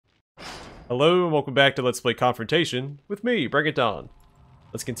Hello and welcome back to Let's Play Confrontation with me, BringItDon.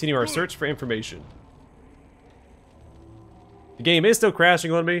 Let's continue our search for information. The game is still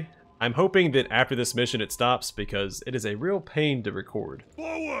crashing on me. I'm hoping that after this mission it stops because it is a real pain to record.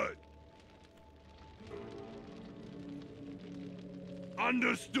 Forward!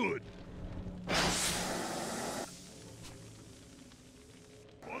 Understood. For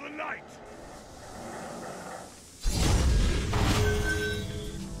the night.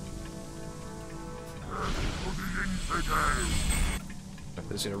 If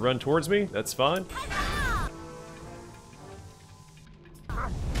it's gonna run towards me, that's fine.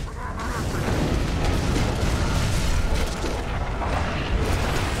 That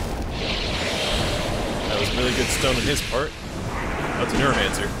was really good stun on his part. That's a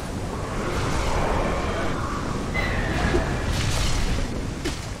Neuromancer.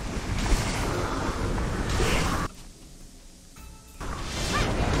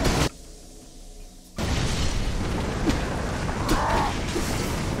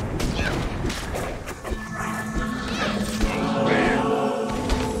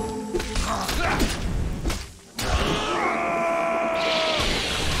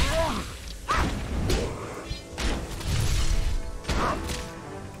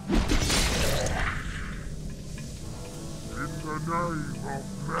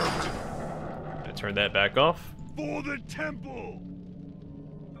 Turn that back off. For the temple.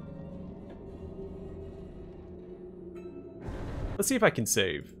 Let's see if I can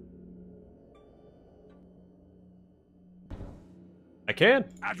save. I can.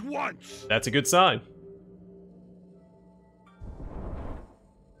 At once. That's a good sign.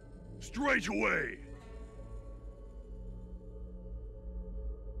 Straight away.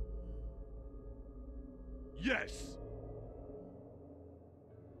 Yes.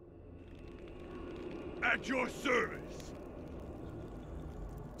 At your service.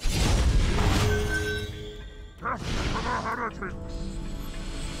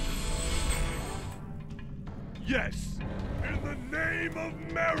 Yes. In the name of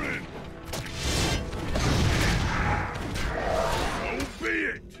Marin. So be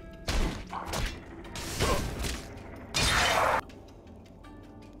it.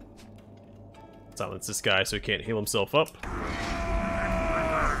 Silence this guy so he can't heal himself up.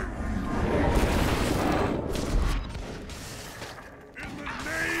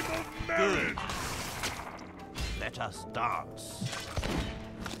 Good. Let us dance.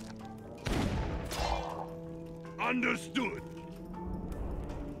 Understood.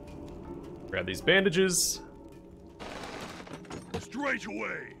 Grab these bandages. Straight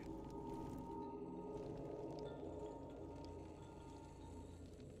away.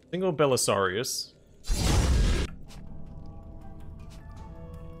 Single Belisarius.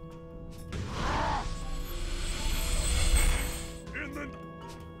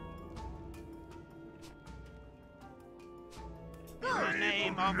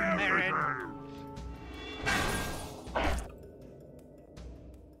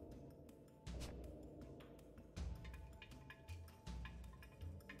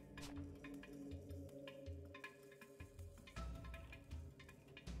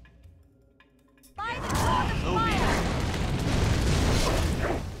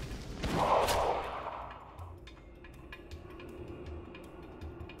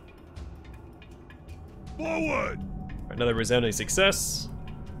 Forward! Another resounding success.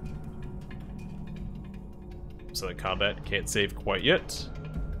 So the combat can't save quite yet.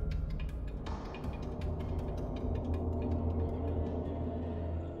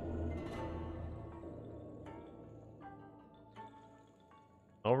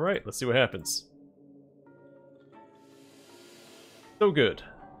 Alright, let's see what happens. So good.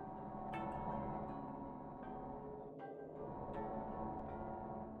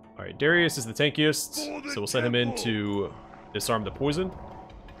 Alright, Darius is the tankiest, so we'll send him in to disarm the poison.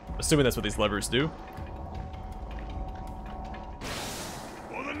 Assuming that's what these levers do.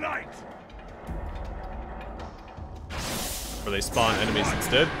 For the night. Or they spawn enemies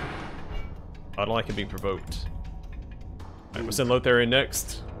instead. I don't like him being provoked. Alright, we'll send Lothar in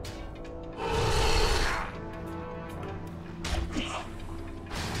next.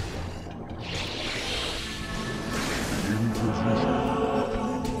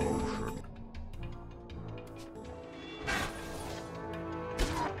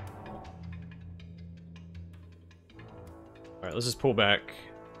 Alright, let's just pull back.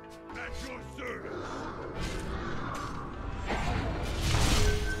 At your service.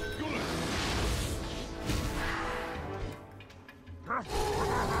 Good.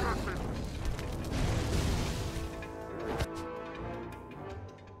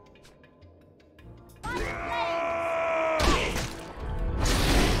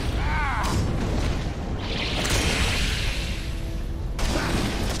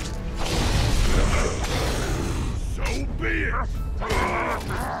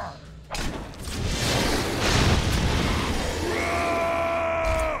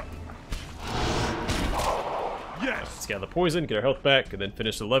 scan the poison, get our health back, and then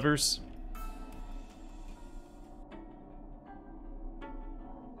finish the levers.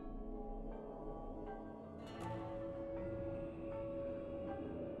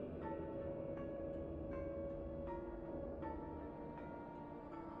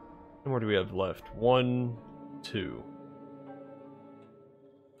 How more do we have left? 1, 2.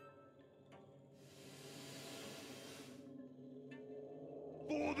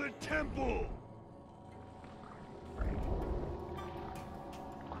 For the temple!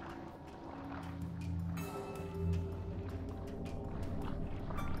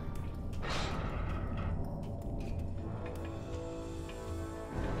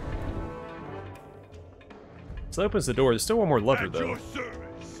 So that opens the door. There's still one more lever, At though. your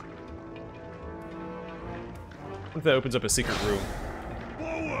service! What if that opens up a secret room?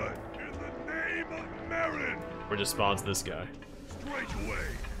 Forward! In the name of Marin! Or just spawns this guy? Straight away!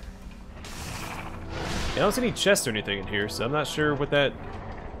 I don't see any chests or anything in here, so I'm not sure what that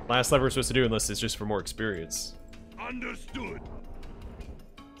last lever is supposed to do unless it's just for more experience. Understood.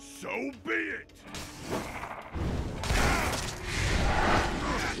 So be it.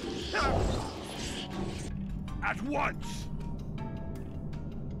 At once.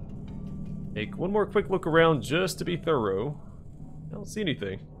 Take one more quick look around just to be thorough. I don't see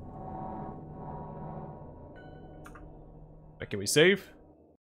anything. Can we save?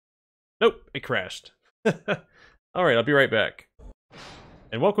 Nope, it crashed. Alright, I'll be right back.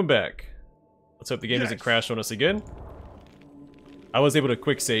 And welcome back. Let's hope the game doesn't crash on us again. I was able to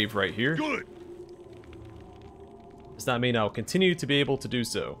quick save right here. Good. Does not mean I'll continue to be able to do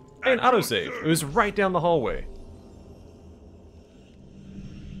so. And autosave. It was right down the hallway.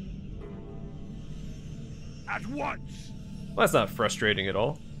 At once. Well, that's not frustrating at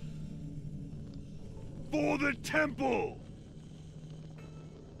all. For the temple.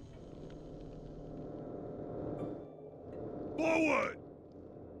 Forward.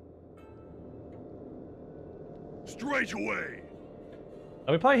 Straight away.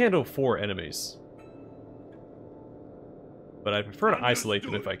 I would probably handle 4 enemies. But I prefer to isolate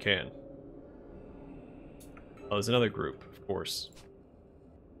them if I can. Oh, there's another group, of course.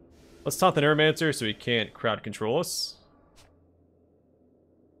 Let's taunt the Neuromancer so he can't crowd control us.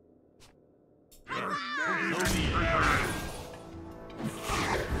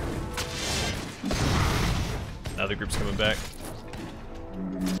 Now the group's coming back.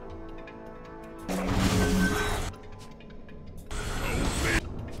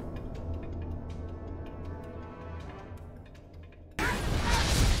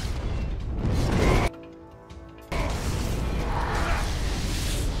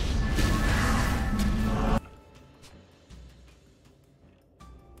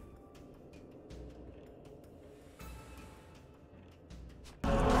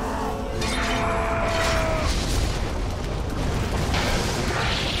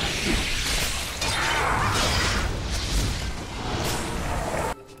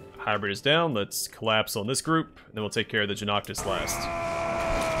 Hybrid is down, let's collapse on this group, and then we'll take care of the Genoctus last.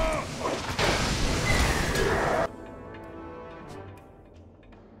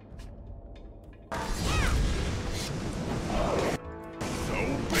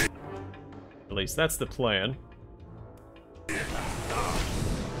 At least that's the plan.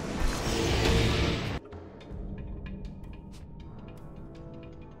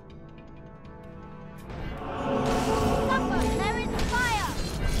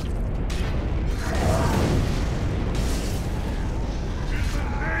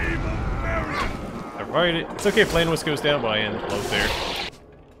 Alright, it's okay if Landwis goes down, but I am close there.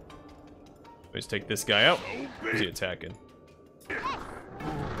 Let's take this guy out. Who's he attacking? In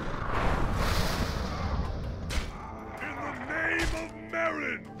the name of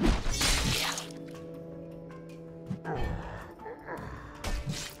Marin.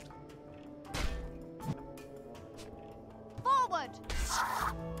 Forward.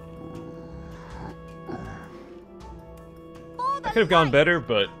 I could have gone better,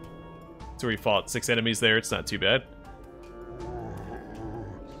 but so we fought 6 enemies there, it's not too bad.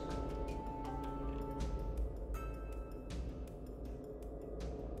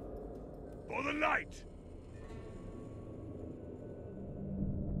 For the light.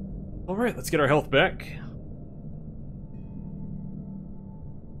 Alright, let's get our health back.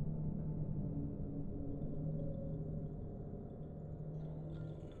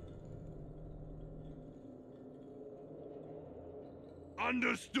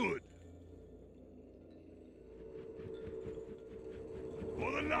 Understood.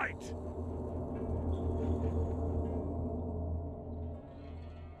 For the light.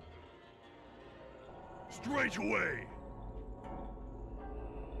 Straight away.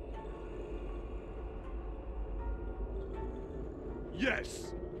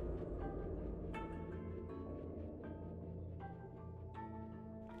 Yes.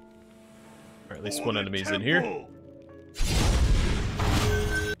 Or at least one enemy's in here.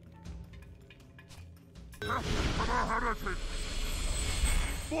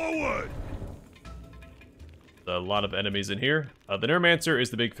 Forward. A lot of enemies in here. The Neuromancer is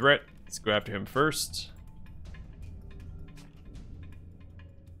the big threat. Let's go after him first.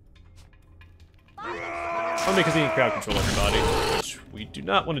 Only because he can crowd control everybody, which we do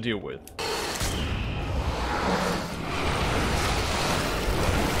not want to deal with.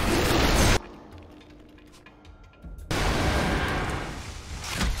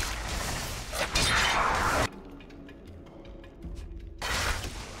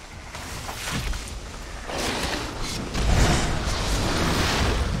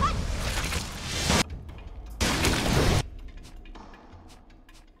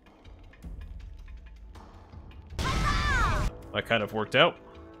 That kind of worked out.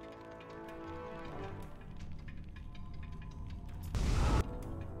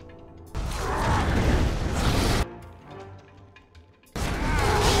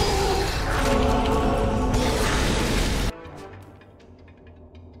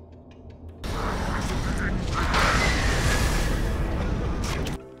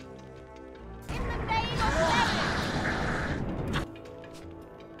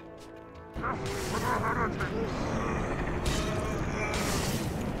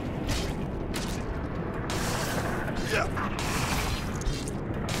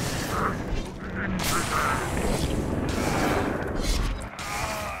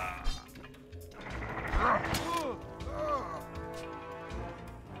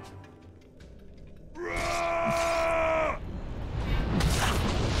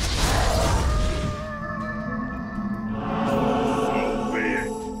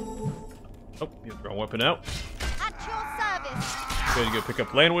 Oh, you have the wrong weapon out. At your service. Going to go pick up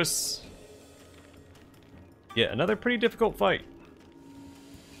Lanwis. Yeah, another pretty difficult fight.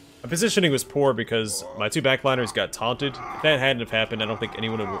 My positioning was poor because my two backliners got taunted. If that hadn't have happened, I don't think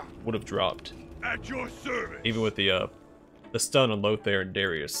anyone would have dropped. At your service. Even with the stun on Lothair and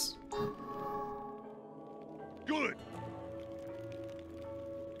Darius. Good.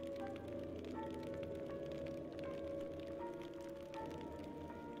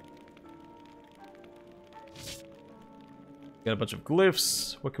 Got a bunch of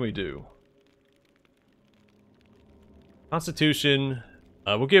glyphs. What can we do? Constitution.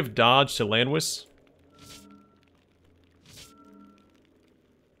 We'll give dodge to Lanwis.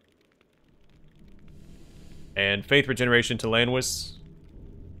 And faith regeneration to Lanwis.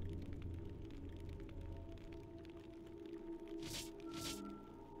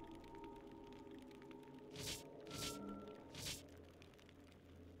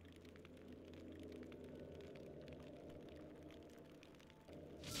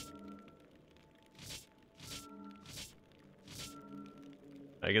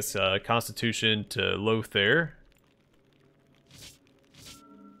 I guess Constitution to Lothair.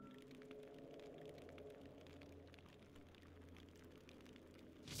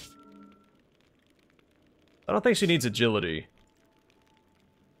 I don't think she needs agility.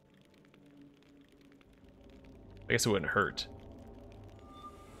 I guess it wouldn't hurt.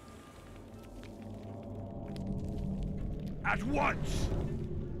 At once.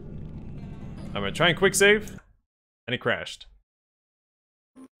 I'm gonna try and quick save, and it crashed.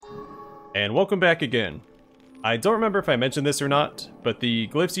 And welcome back again. I don't remember if I mentioned this or not, but the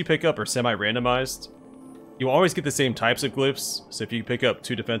glyphs you pick up are semi-randomized. You always get the same types of glyphs, so if you pick up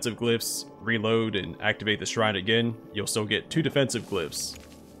 2 defensive glyphs, reload, and activate the shrine again, you'll still get 2 defensive glyphs.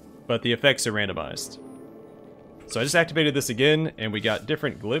 But the effects are randomized. So I just activated this again, and we got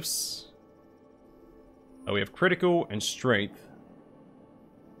different glyphs. We have critical and strength.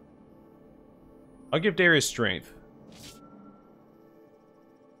 I'll give Darius strength.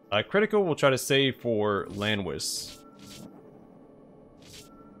 Critical will try to save for Lanwis.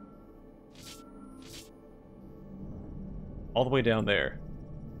 All the way down there.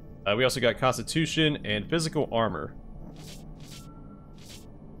 We also got Constitution and Physical Armor.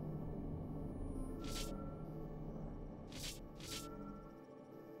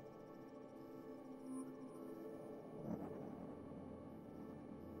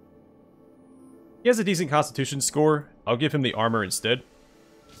 He has a decent Constitution score. I'll give him the armor instead.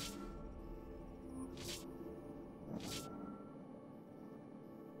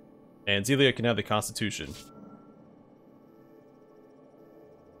 And Zelia can have the Constitution.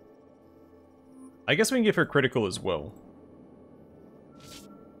 I guess we can give her critical as well.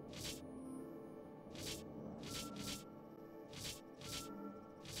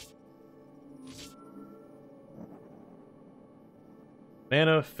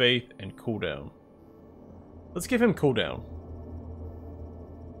 Mana, faith, and cooldown. Let's give him cooldown.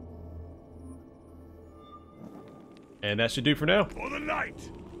 And that should do for now. For the night.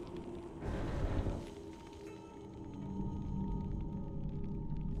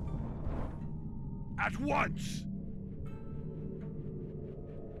 At once.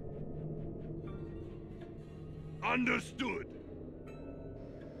 Understood.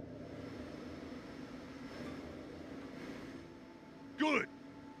 Good.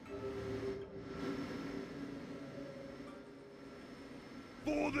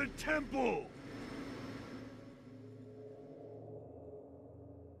 For the temple.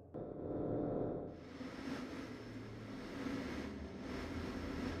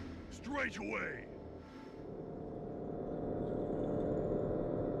 Straight away.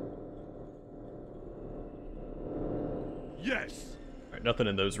 Yes. Alright, nothing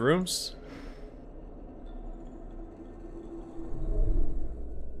in those rooms.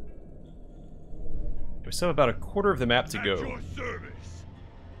 We still have about a quarter of the map to go. At your service.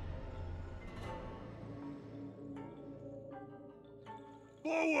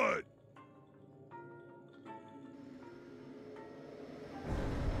 Forward.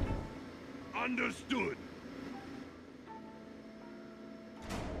 Understood.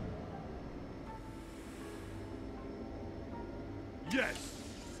 Yes.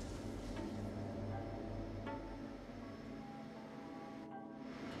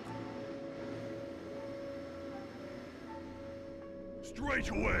 Straight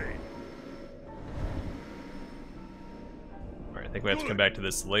away. Alright, I think we have to come back to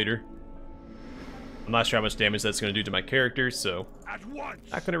this later. I'm not sure how much damage that's going to do to my character, so At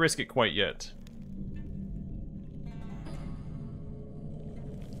once. not going to risk it quite yet.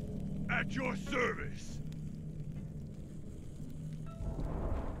 At your service.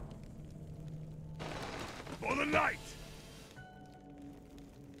 For the night.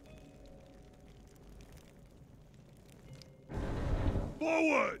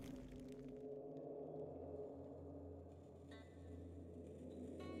 Forward.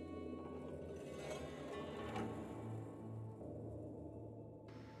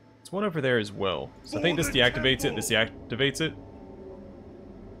 There's one over there as well. So I think this deactivates it, this deactivates it.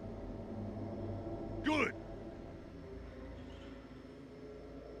 Good.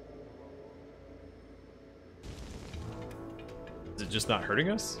 Is it just not hurting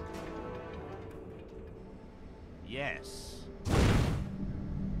us? Yes.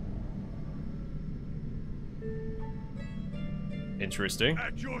 Interesting.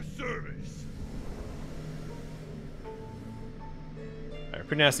 At your service. Alright,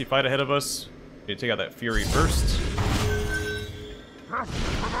 pretty nasty fight ahead of us. Need to take out that Fury first.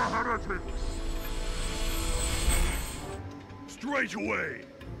 Straight away.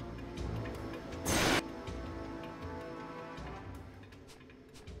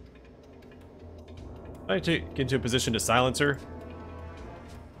 I need to get into a position to silence her.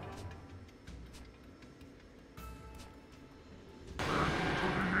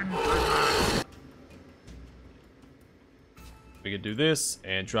 We can do this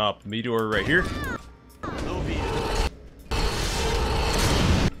and drop Meteor right here.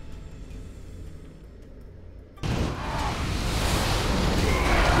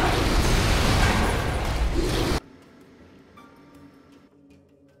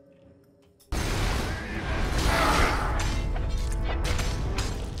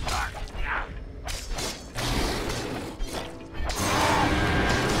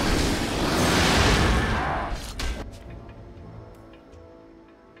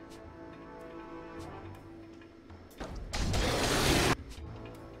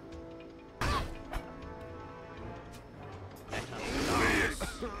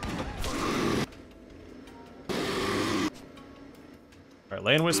 Alright,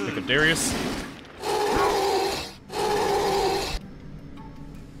 Land Wisp, pick up Darius.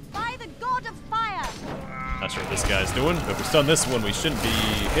 By the god of fire! Not sure what this guy's doing, but if we stun this one, we shouldn't be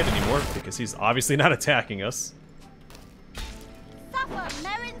hit anymore, because he's obviously not attacking us. Suffer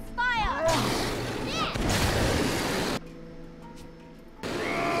Merrin's fire! Yeah.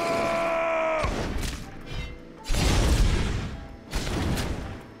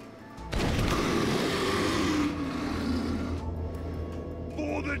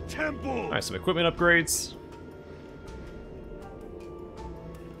 For the temple. Alright, some equipment upgrades.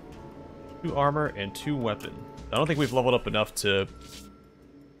 2 armor and 2 weapon. I don't think we've leveled up enough to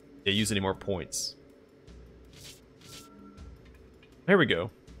use any more points. Here we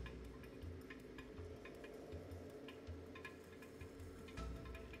go.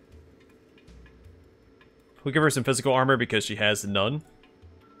 We'll give her some physical armor because she has none.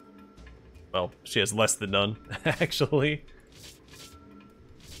 Well, she has less than none, actually.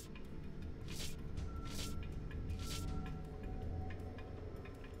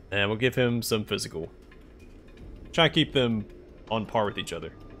 And we'll give him some physical. Try and keep them on par with each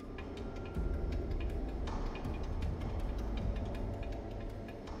other.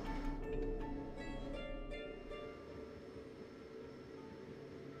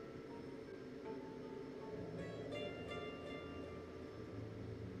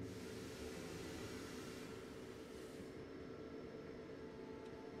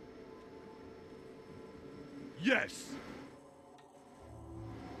 Yes.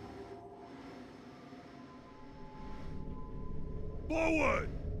 Forward.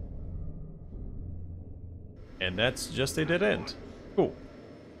 And that's just a dead end. Cool.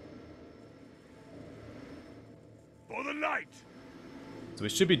 For the light. So we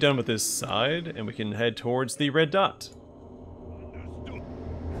should be done with this side, and we can head towards the red dot. Understood.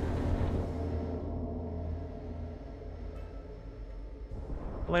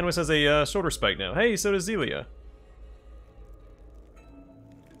 Lanwis has a shoulder spike now. Hey, so does Zelia.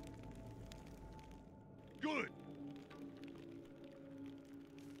 Good.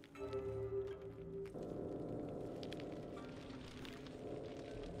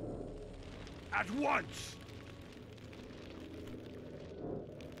 At once.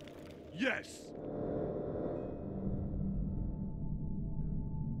 Yes. For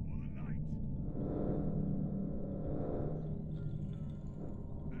the night.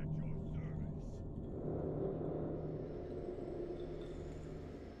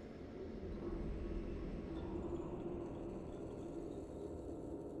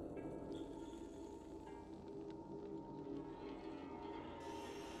 At your service.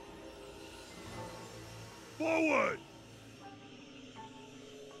 Forward.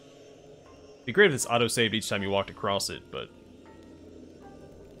 It'd be great if this auto-saved each time you walked across it, but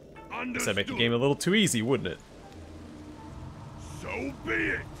that'd make the game a little too easy, wouldn't it? So be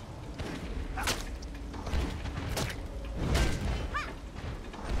it.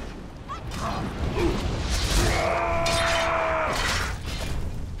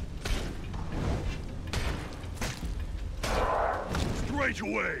 Straight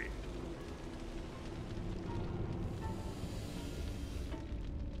away.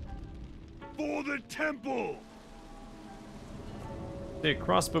 For the temple. The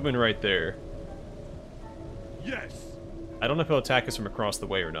crossbowman right there. Yes. I don't know if he'll attack us from across the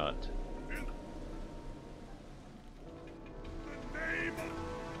way or not. In the name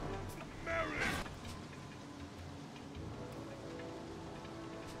of merit.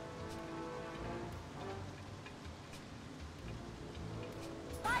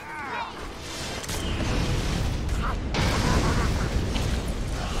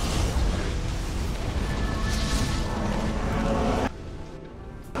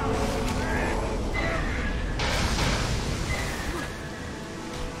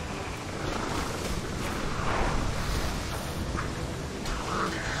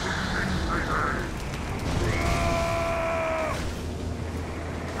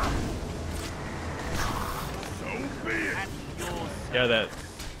 Yeah, that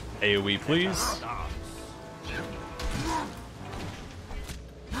AoE, please.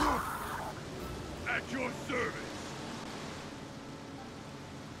 At your service.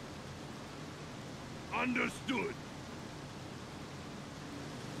 Understood.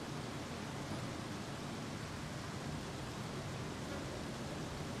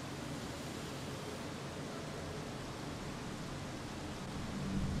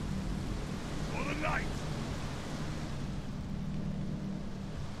 For the night.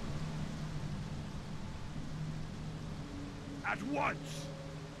 At once.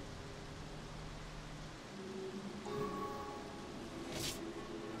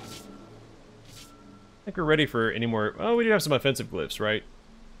 I think we're ready for any more. Oh, we do have some offensive glyphs, right?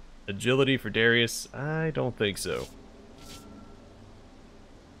 Agility for Darius? I don't think so.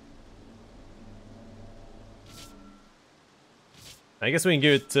 I guess we can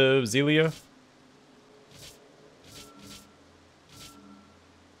give it to Zelia.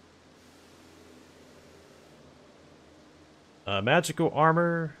 Magical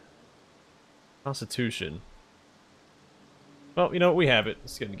armor. Constitution. Well, you know what? We have it.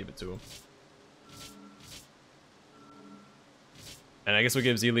 Let's go ahead and give it to him. And I guess we'll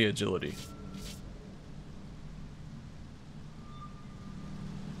give Zelia agility.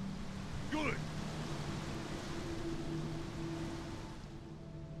 Good.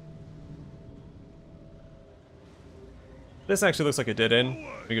 This actually looks like a dead end.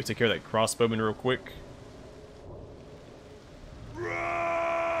 Let me go take care of that crossbowman real quick.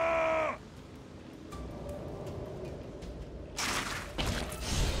 Rah!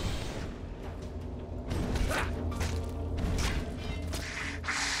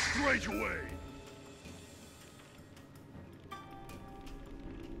 Straight away.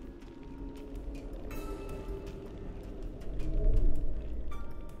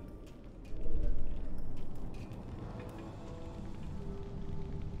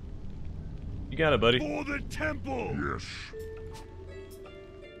 got it, buddy. For the temple! Yes.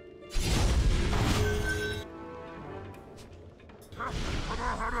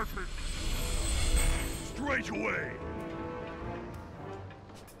 Straight away!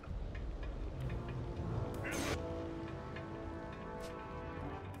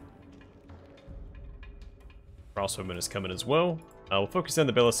 Crossbowman is coming as well. We'll focus on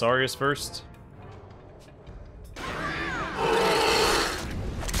the Belisarius first.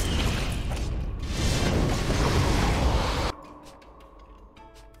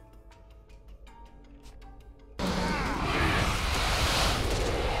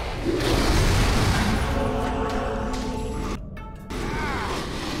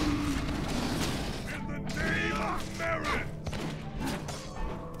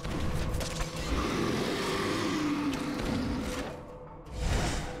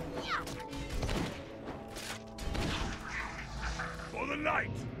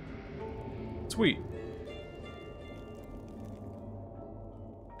 Sweet.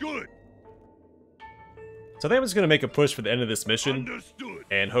 Good. So I think I'm just going to make a push for the end of this mission. Understood.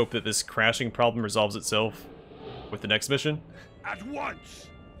 And hope that this crashing problem resolves itself with the next mission. At once.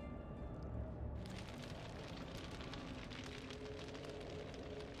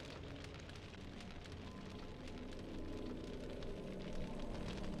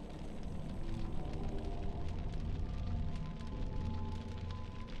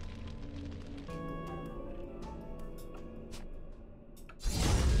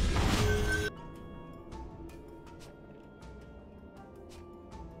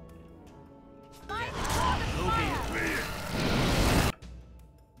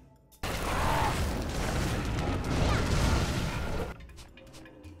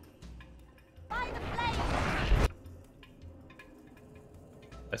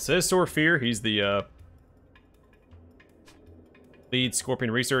 It says Sor Fyris, he's the lead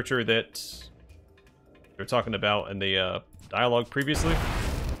Scorpion researcher that they were talking about in the dialogue previously.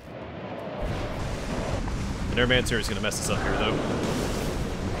 The Neuromancer is going to mess us up here, though.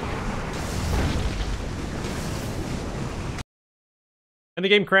 And the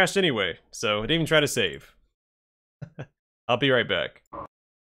game crashed anyway, so it didn't even try to save. I'll be right back.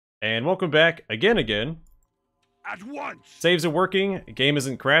 And welcome back again. At once. Saves are working, game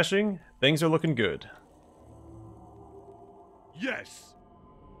isn't crashing, things are looking good. Yes.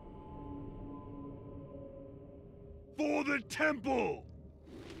 For the temple.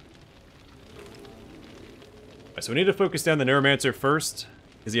 Alright, so we need to focus down the Neuromancer first,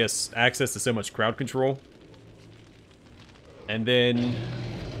 because he has access to so much crowd control. And then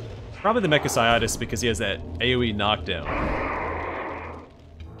probably the Mechasciatus, because he has that AoE knockdown.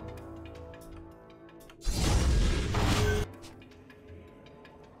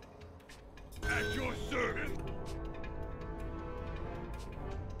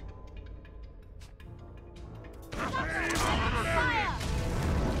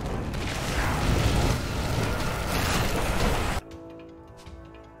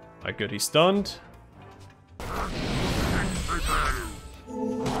 Alright, good, he's stunned.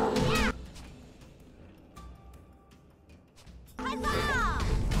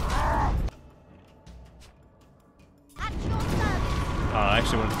 I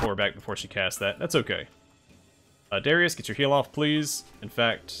actually wanted to pull her back before she cast that. That's okay. Darius, get your heal off, please. In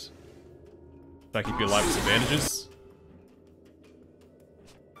fact, if I keep you alive with some bandages.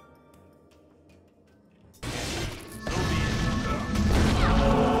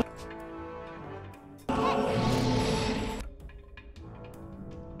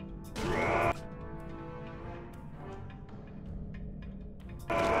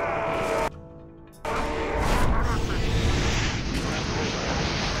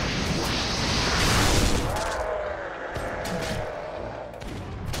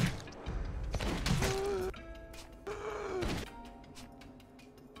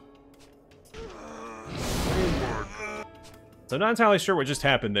 So I'm not entirely sure what just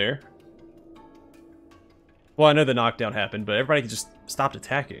happened there. Well, I know the knockdown happened, but everybody just stopped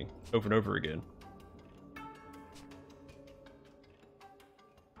attacking over and over again.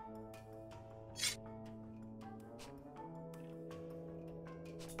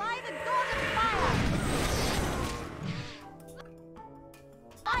 By the god of fire!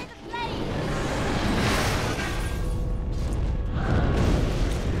 By the flame!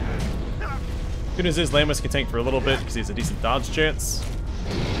 Good news is Lamus can tank for a little bit because he has a decent dodge chance.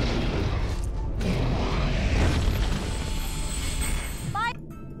 By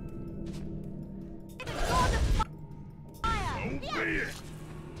the god of fire!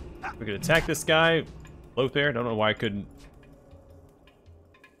 We could attack this guy. Lothair, don't know why I couldn't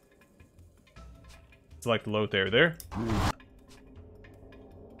select Lothair there.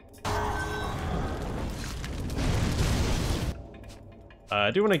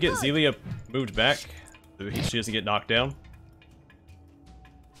 I do want to get Zelia moved back so she doesn't get knocked down.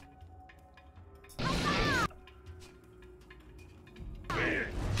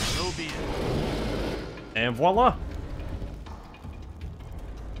 So be it. And voila!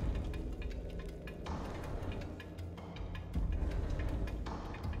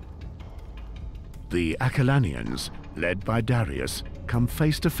 The Akalanians, led by Darius, come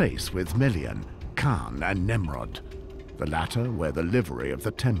face to face with Melian, Khan, and Nemrod, the latter wear the livery of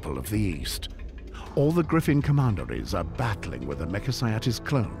the Temple of the East. All the Griffin commanderies are battling with the Mechasciatis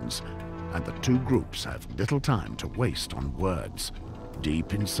clones, and the two groups have little time to waste on words.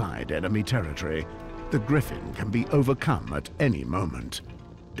 Deep inside enemy territory, the Griffin can be overcome at any moment.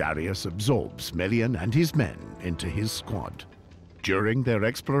 Darius absorbs Melian and his men into his squad. During their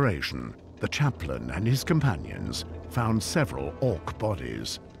exploration, the chaplain and his companions found several orc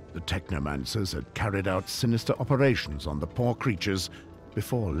bodies. The technomancers had carried out sinister operations on the poor creatures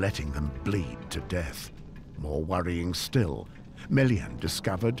before letting them bleed to death. More worrying still, Melian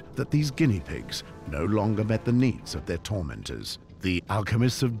discovered that these guinea pigs no longer met the needs of their tormentors. The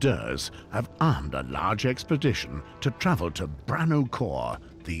alchemists of Durs have armed a large expedition to travel to Bran-Ô-Kor,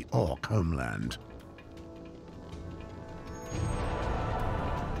 the orc homeland.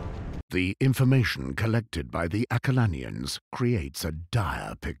 The information collected by the Akalanians creates a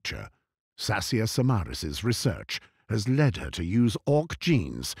dire picture. Sassia Samaris's research has led her to use orc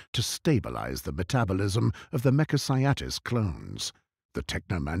genes to stabilize the metabolism of the Mechasciatis clones. The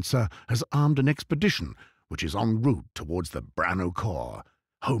Technomancer has armed an expedition which is en route towards the Bran-Ô-Kor,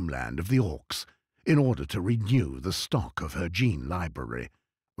 homeland of the orcs, in order to renew the stock of her gene library.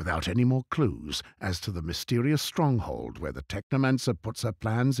 Without any more clues as to the mysterious stronghold where the Technomancer puts her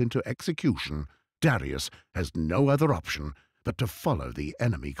plans into execution, Darius has no other option but to follow the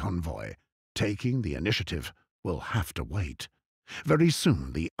enemy convoy. Taking the initiative will have to wait. Very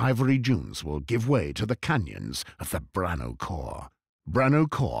soon the Ivory Dunes will give way to the canyons of the Bran-Ô-Kor.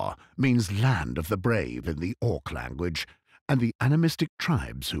 Bran-Ô-Kor means land of the brave in the orc language, and the animistic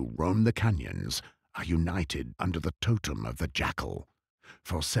tribes who roam the canyons are united under the totem of the jackal.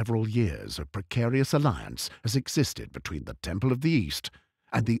 For several years, a precarious alliance has existed between the Temple of the East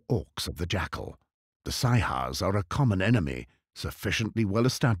and the Orcs of the Jackal. The Saihars are a common enemy, sufficiently well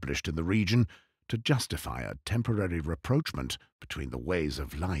established in the region to justify a temporary rapprochement between the ways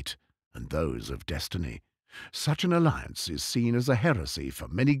of light and those of destiny. Such an alliance is seen as a heresy for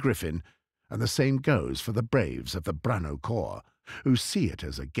many Griffin, and the same goes for the braves of the Bran-Ô-Kor, who see it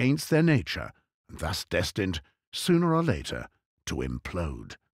as against their nature, and thus destined, sooner or later, to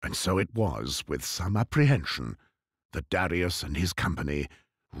implode. And so it was, with some apprehension, that Darius and his company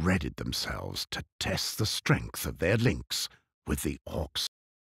readied themselves to test the strength of their links with the orcs.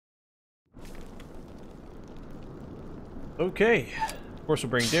 Okay, of course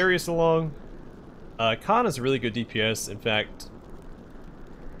we'll bring Darius along. Khan is a really good DPS, in fact,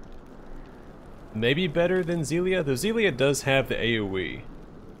 maybe better than Zelia, though Zelia does have the AoE.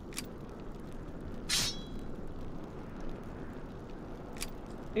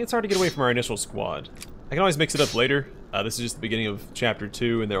 I think it's hard to get away from our initial squad. I can always mix it up later. This is just the beginning of Chapter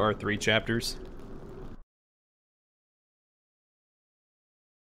 2, and there are 3 chapters.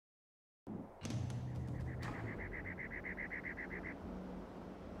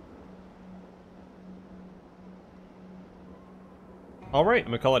 Alright,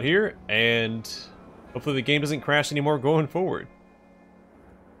 I'm gonna call it here, and hopefully the game doesn't crash anymore going forward.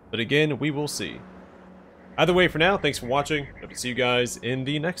 But again, we will see. Either way, for now, thanks for watching. Hope to see you guys in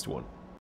the next one.